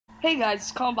Hey guys,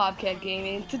 it's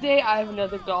CalmBobcatGaming. Today I have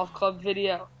another golf club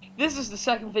video. This is the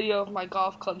second video of my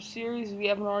golf club series. If you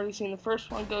haven't already seen the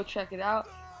first one, go check it out.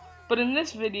 But in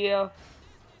this video,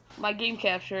 my game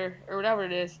capture, or whatever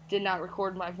it is, did not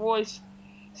record my voice.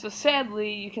 So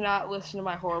sadly, you cannot listen to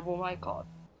my horrible mic call.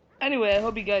 Anyway, I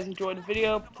hope you guys enjoyed the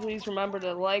video. Please remember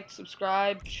to like,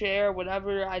 subscribe, share,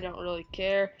 whatever, I don't really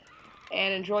care.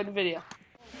 And enjoy the video.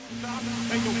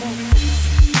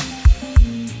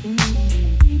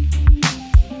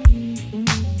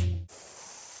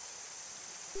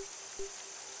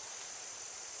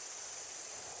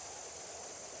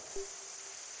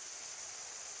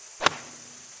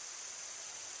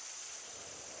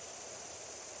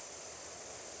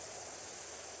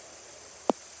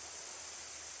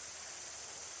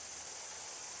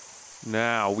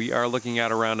 Now we are looking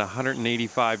at around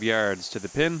 185 yards to the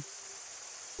pin.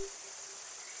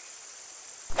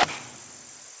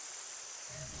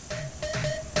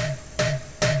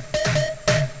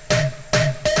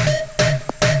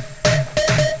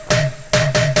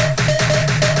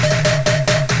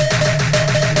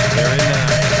 Very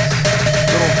nice.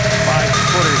 Little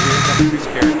 5-footer here, nothing too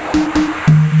scary.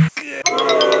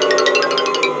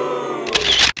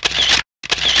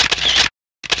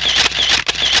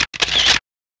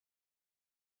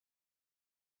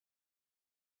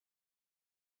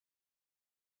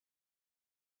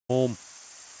 Home.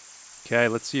 Okay,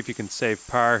 let's see if you can save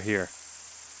par here.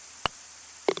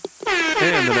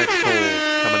 And the next hole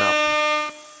coming up.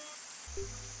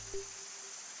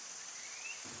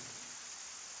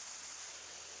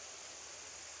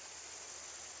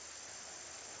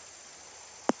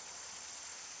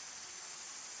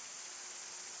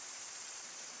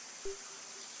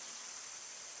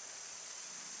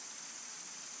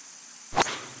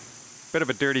 Bit of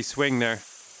a dirty swing there.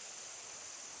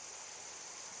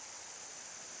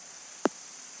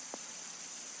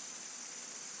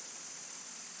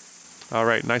 All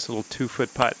right, nice little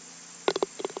 2-foot putt.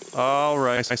 All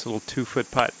right, nice little 2-foot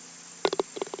putt.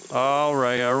 All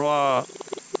right,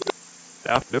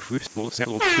 after the little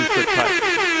 2-foot putt.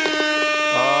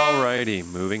 All righty,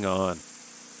 moving on.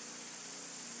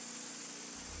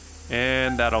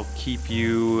 And that'll keep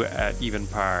you at even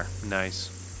par. Nice.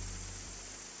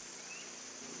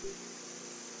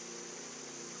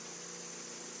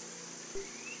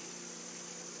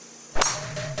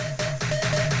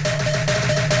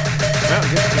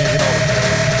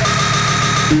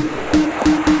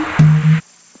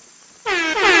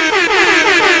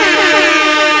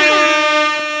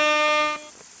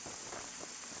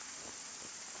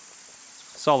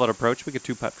 Solid approach. We get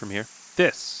 2-putt from here.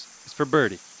 This is for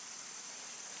birdie.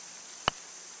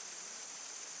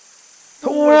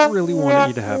 Oh, I really wanted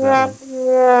you to have that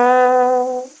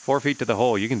one. 4 feet to the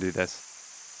hole. You can do this.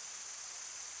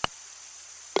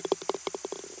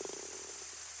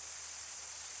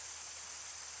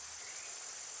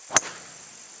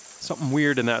 Something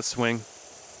weird in that swing.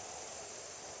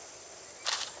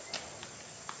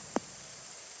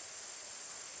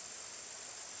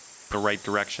 The right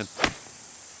direction.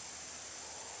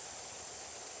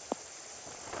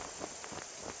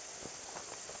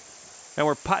 And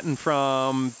we're putting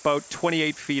from about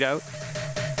 28 feet out.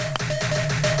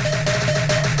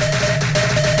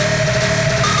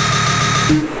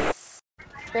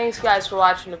 Thanks guys for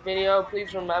watching the video.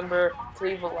 Please remember to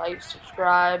leave a like,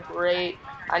 subscribe, rate.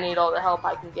 I need all the help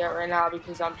I can get right now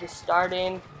because I'm just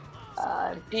starting.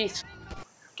 Peace.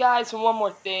 Guys, and one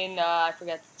more thing I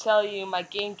forgot to tell you. My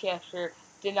game capture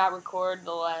did not record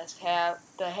the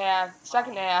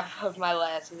second half of my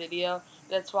last video.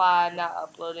 That's why I'm not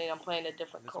uploading. I'm playing a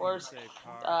different course.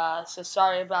 So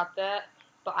sorry about that.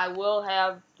 But I will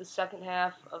have the second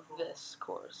half of this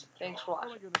course. Thanks for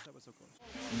watching.